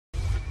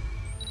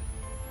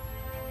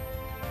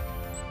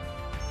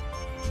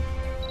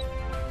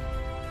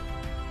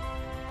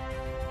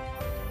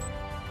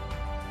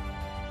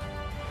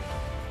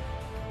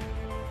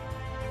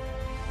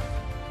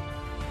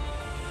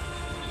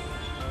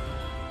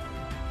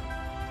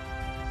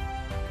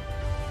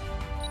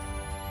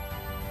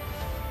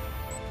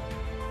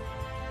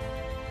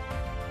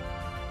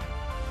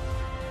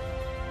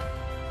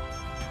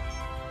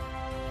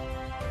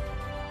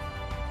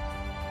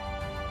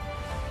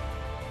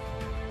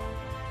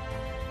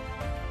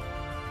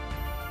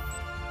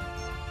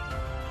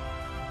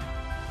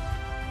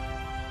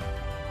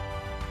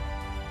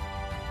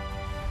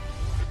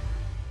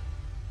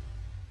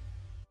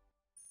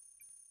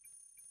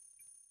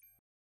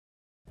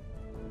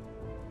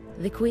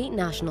The Kuwait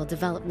National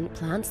Development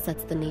Plan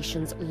sets the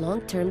nation's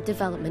long-term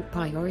development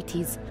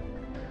priorities.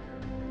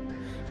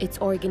 It's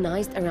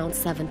organized around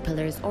 7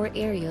 pillars or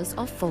areas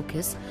of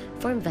focus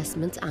for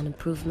investment and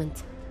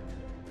improvement.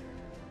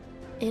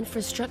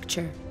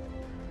 Infrastructure.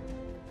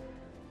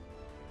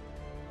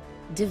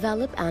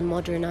 Develop and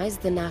modernize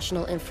the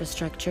national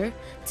infrastructure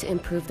to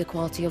improve the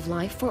quality of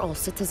life for all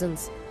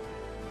citizens.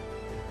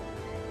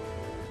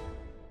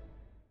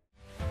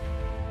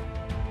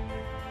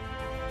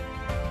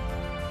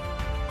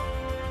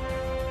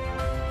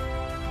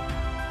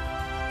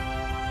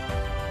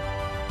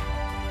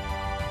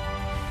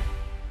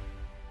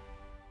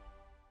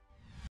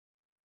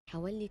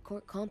 Hawali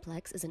Court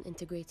Complex is an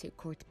integrated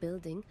court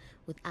building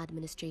with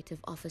administrative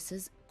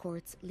offices,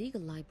 courts,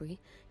 legal library,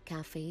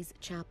 cafes,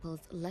 chapels,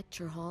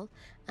 lecture hall,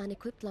 and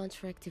equipped lounge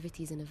for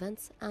activities and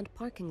events, and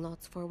parking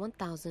lots for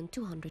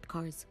 1,200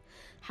 cars.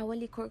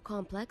 Hawali Court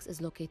Complex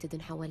is located in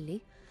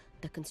Hawali.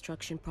 The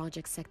construction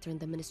project sector in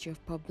the Ministry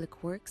of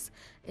Public Works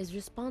is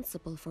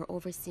responsible for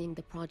overseeing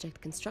the project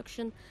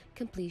construction,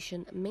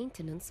 completion,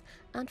 maintenance,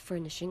 and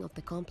furnishing of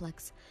the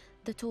complex.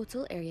 The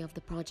total area of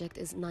the project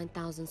is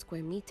 9,000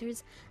 square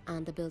meters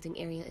and the building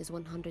area is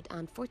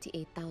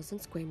 148,000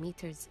 square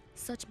meters.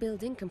 Such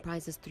building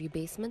comprises 3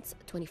 basements,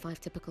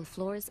 25 typical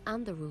floors,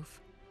 and the roof.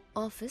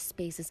 Office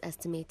space is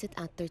estimated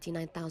at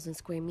 39,000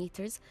 square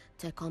meters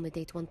to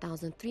accommodate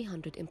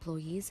 1,300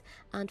 employees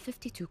and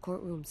 52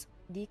 courtrooms.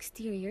 The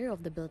exterior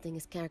of the building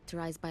is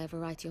characterized by a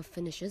variety of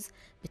finishes,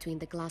 between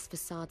the glass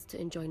facades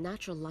to enjoy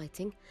natural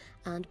lighting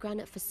and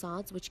granite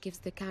facades, which gives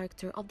the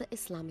character of the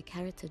Islamic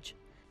heritage.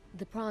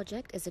 The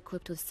project is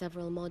equipped with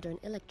several modern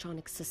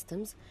electronic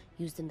systems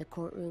used in the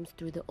courtrooms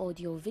through the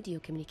audio-video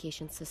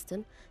communication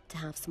system to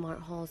have smart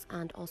halls,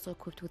 and also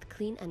equipped with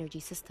clean energy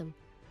system.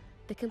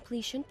 The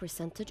completion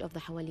percentage of the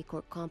Hawali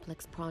Court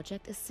Complex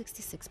project is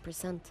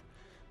 66%.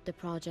 The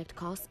project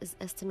cost is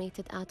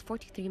estimated at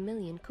 43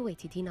 million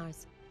Kuwaiti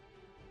dinars.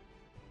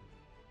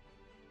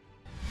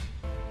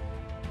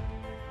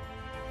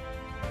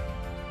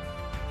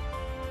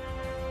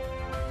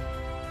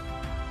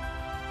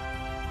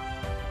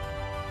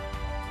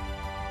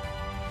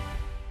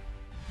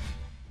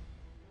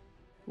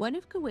 One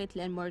of Kuwait's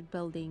landmark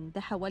building, the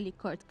Hawali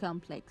Court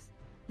Complex.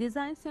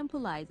 Design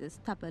symbolizes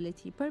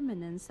stability,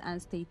 permanence, and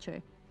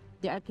stature.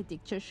 The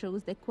architecture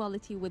shows the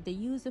quality with the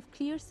use of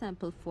clear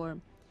sample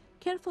form.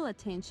 Careful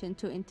attention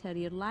to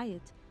interior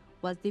light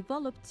was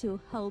developed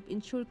to help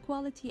ensure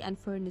quality and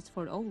fairness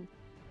for all.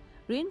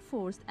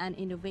 Reinforced and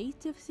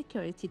innovative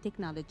security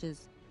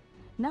technologies.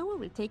 Now we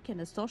will take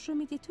a social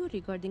media tour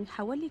regarding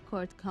Hawali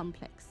Court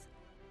Complex.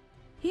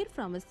 Here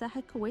from a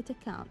Saha Kuwait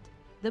account.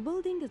 The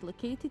building is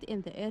located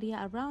in the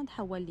area around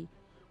Hawali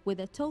with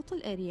a total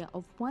area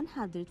of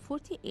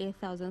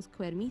 148,000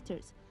 square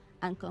meters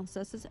and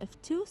consists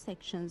of 2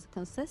 sections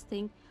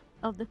consisting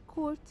of the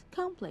court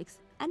complex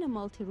and a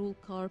multi-role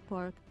car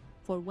park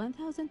for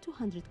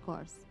 1,200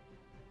 cars.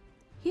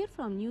 Here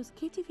from News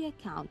KTV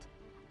account,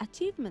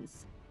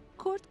 Achievements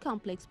Court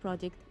Complex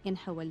project in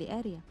Hawali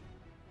area.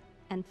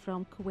 And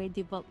from Kuwait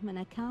Development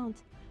account,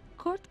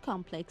 Court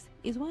Complex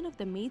is one of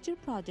the major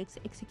projects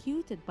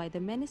executed by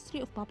the Ministry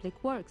of Public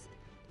Works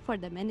for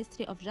the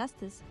Ministry of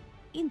Justice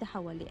in the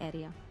Hawali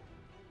area.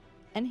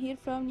 And here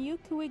from New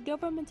Kuwait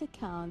Government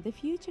account, the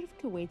future of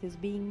Kuwait is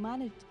being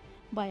managed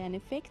by an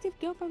effective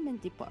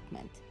government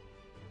department.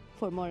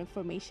 For more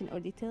information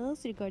or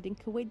details regarding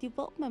Kuwait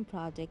development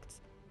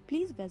projects,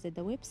 please visit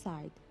the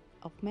website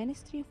of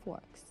Ministry of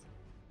Works.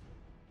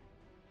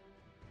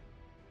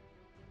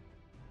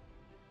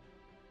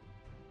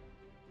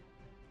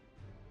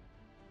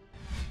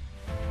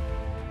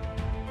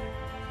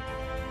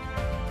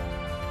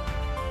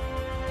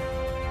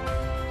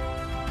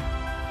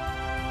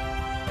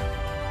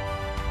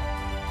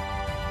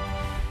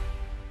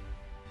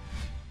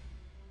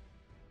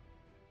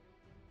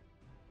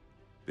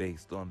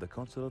 Based on the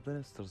Council of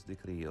Ministers'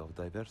 decree of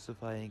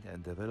diversifying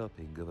and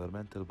developing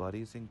governmental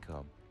bodies'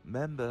 income,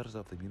 members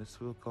of the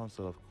Municipal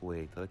Council of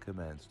Kuwait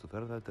recommends to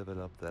further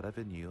develop the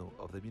revenue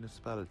of the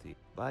municipality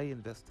by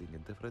investing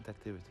in different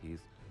activities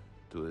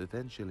to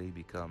eventually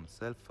become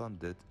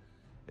self-funded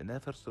in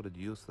efforts to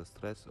reduce the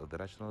stress of the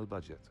national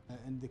budget.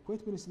 In the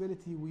Kuwait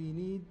municipality, we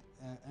need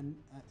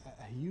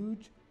a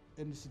huge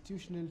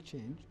institutional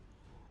change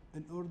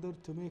in order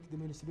to make the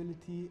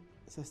municipality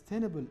a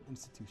sustainable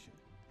institution.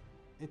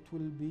 It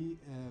will be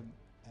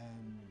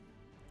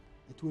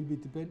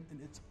depend on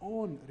its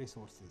own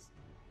resources.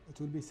 It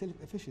will be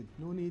self-efficient.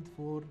 No need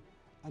for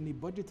any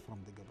budget from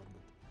the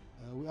government.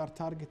 We are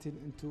targeting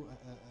into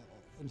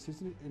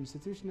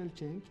institutional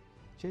change,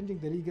 changing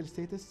the legal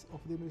status of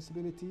the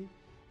municipality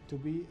to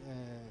be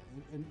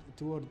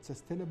toward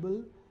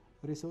sustainable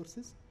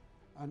resources,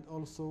 and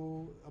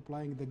also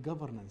applying the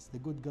governance, the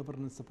good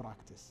governance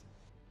practice.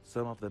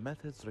 Some of the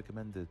methods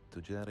recommended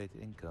to generate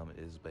income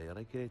is by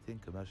regulating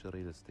commercial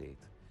real estate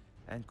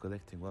and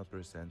collecting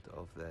 1%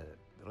 of the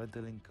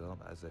rental income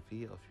as a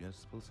fee of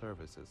municipal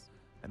services.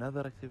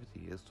 Another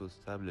activity is to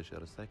establish a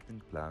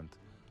recycling plant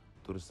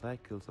to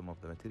recycle some of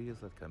the materials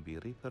that can be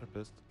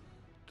repurposed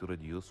to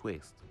reduce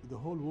waste. The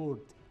whole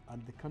world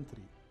and the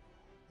country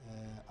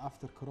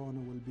after Corona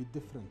will be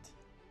different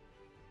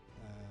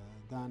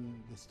than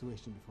the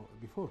situation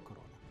before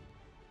Corona,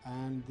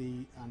 and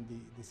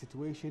the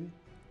situation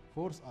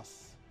forced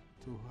us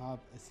to have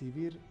a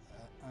severe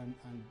and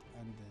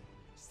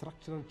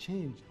structural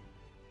change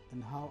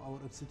in how our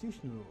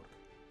institution will work,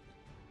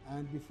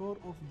 and before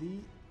of the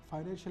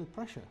financial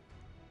pressure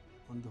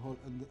on the whole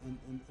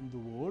in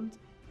the world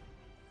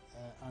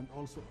and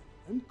also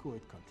in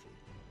Kuwait country.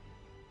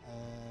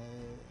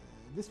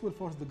 This will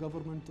force the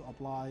government to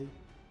apply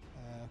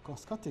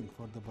cost cutting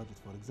for the budget,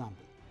 for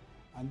example,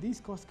 and these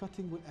cost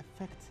cutting will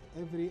affect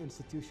every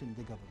institution in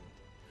the government.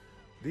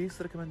 These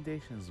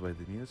recommendations by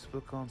the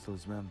Municipal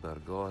Council's member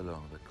go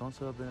along the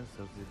Council of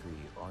Ministers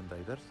decree on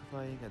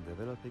diversifying and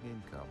developing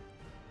income,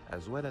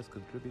 as well as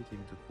contributing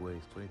to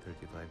Kuwait's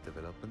 2035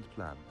 development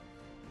plan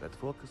that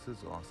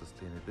focuses on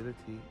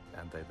sustainability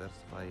and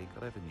diversifying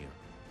revenue.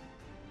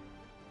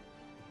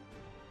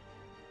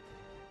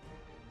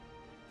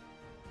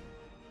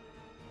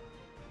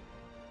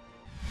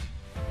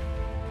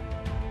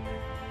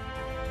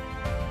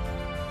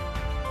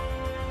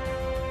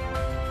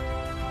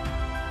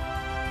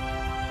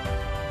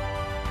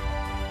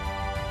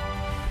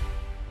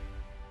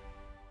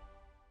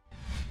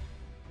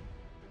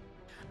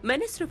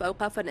 Ministry of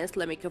Awqaf and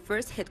Islamic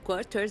Affairs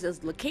headquarters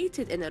is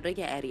located in the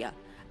Riga area.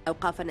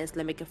 Awqaf and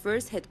Islamic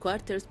Affairs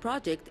headquarters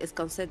project is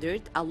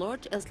considered a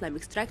large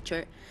Islamic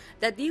structure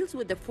that deals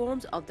with the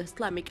forms of the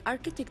Islamic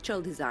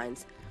architectural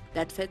designs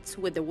that fits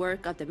with the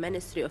work of the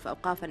Ministry of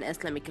Awqaf and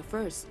Islamic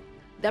Affairs.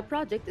 The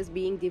project is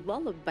being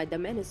developed by the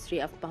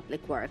Ministry of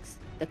Public Works.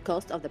 The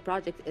cost of the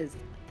project is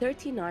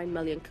 39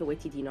 million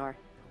Kuwaiti dinar.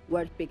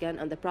 Work began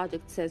on the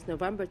project since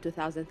November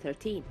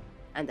 2013.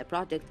 And the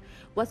project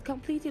was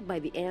completed by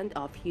the end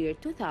of year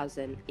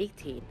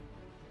 2018.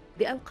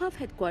 The Awqaf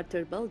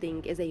headquarters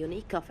building is a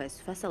unique office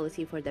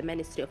facility for the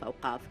Ministry of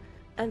Awqaf,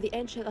 and the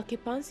initial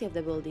occupancy of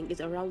the building is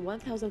around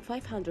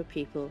 1,500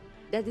 people.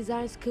 The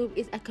design scope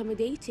is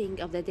accommodating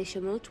of the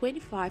additional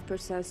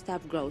 25%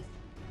 staff growth.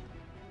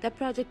 The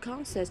project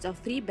consists of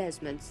 3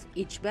 basements,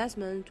 each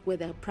basement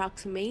with an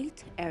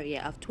approximate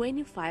area of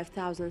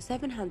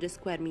 25,700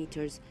 square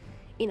meters,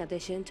 in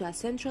addition to a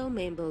central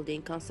main building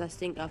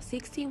consisting of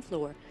 16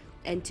 floors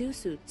and 2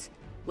 suites,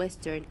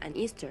 western and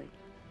eastern.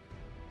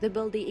 The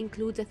building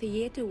includes a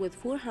theater with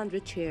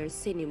 400 chairs,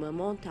 cinema,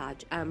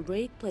 montage, and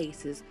break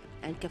places,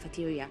 and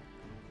cafeteria.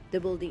 The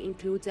building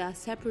includes a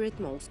separate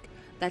mosque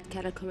that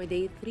can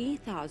accommodate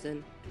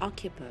 3,000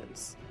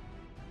 occupants.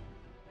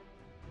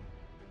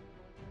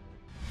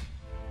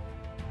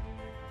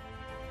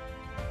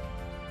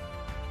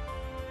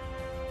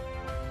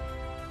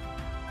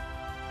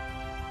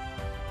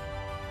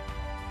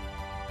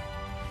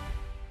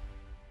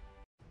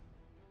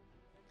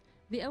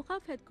 The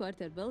Awqaf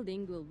headquarters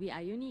building will be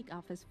a unique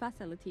office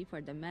facility for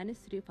the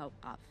Ministry of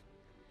Awqaf.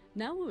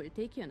 Now we will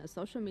take you on a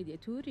social media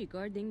tour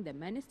regarding the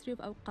Ministry of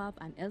Awqaf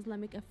and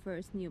Islamic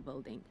Affairs new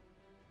building.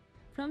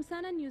 From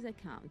Sana News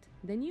account,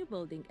 the new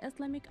building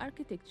Islamic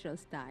architectural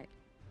style.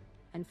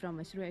 And from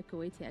Mashru'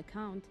 Kuwaiti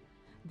account,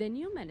 the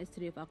new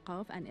Ministry of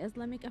Awqaf and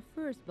Islamic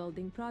Affairs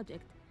building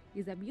project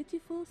is a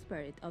beautiful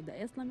spirit of the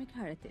Islamic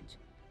heritage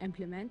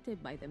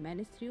implemented by the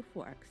Ministry of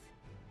Works.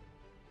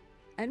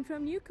 And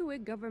from New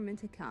Kuwait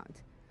government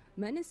account,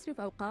 Ministry of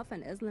Awqaf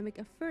and Islamic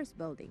Affairs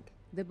building.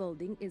 The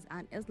building is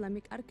an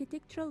Islamic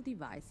architectural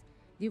device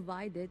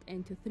divided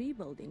into 3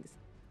 buildings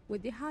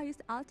with the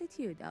highest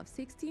altitude of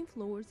 16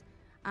 floors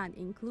and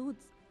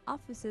includes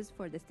offices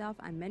for the staff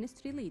and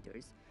ministry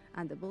leaders,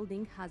 and the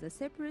building has a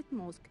separate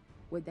mosque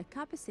with the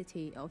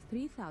capacity of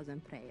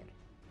 3,000 prayer.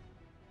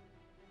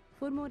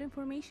 For more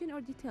information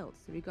or details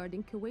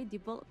regarding Kuwait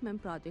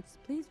development projects,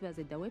 please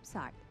visit the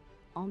website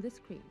on the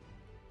screen.